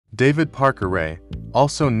David Parker Ray,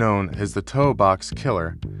 also known as the Toe Box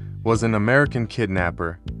Killer, was an American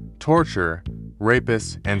kidnapper, torturer,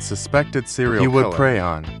 rapist, and suspected serial killer. He would prey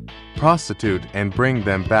on prostitutes and bring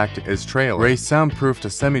them back to his trailer. Ray soundproofed a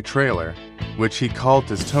semi-trailer, which he called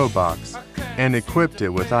his toe box, and equipped it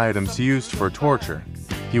with items used for torture.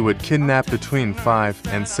 He would kidnap between 5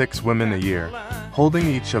 and 6 women a year, holding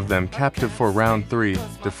each of them captive for around 3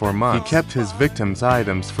 to 4 months. He kept his victims'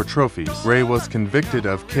 items for trophies. Ray was convicted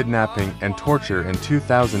of kidnapping and torture in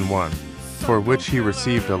 2001, for which he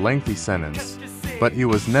received a lengthy sentence, but he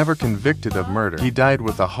was never convicted of murder. He died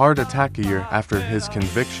with a heart attack a year after his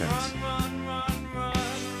convictions.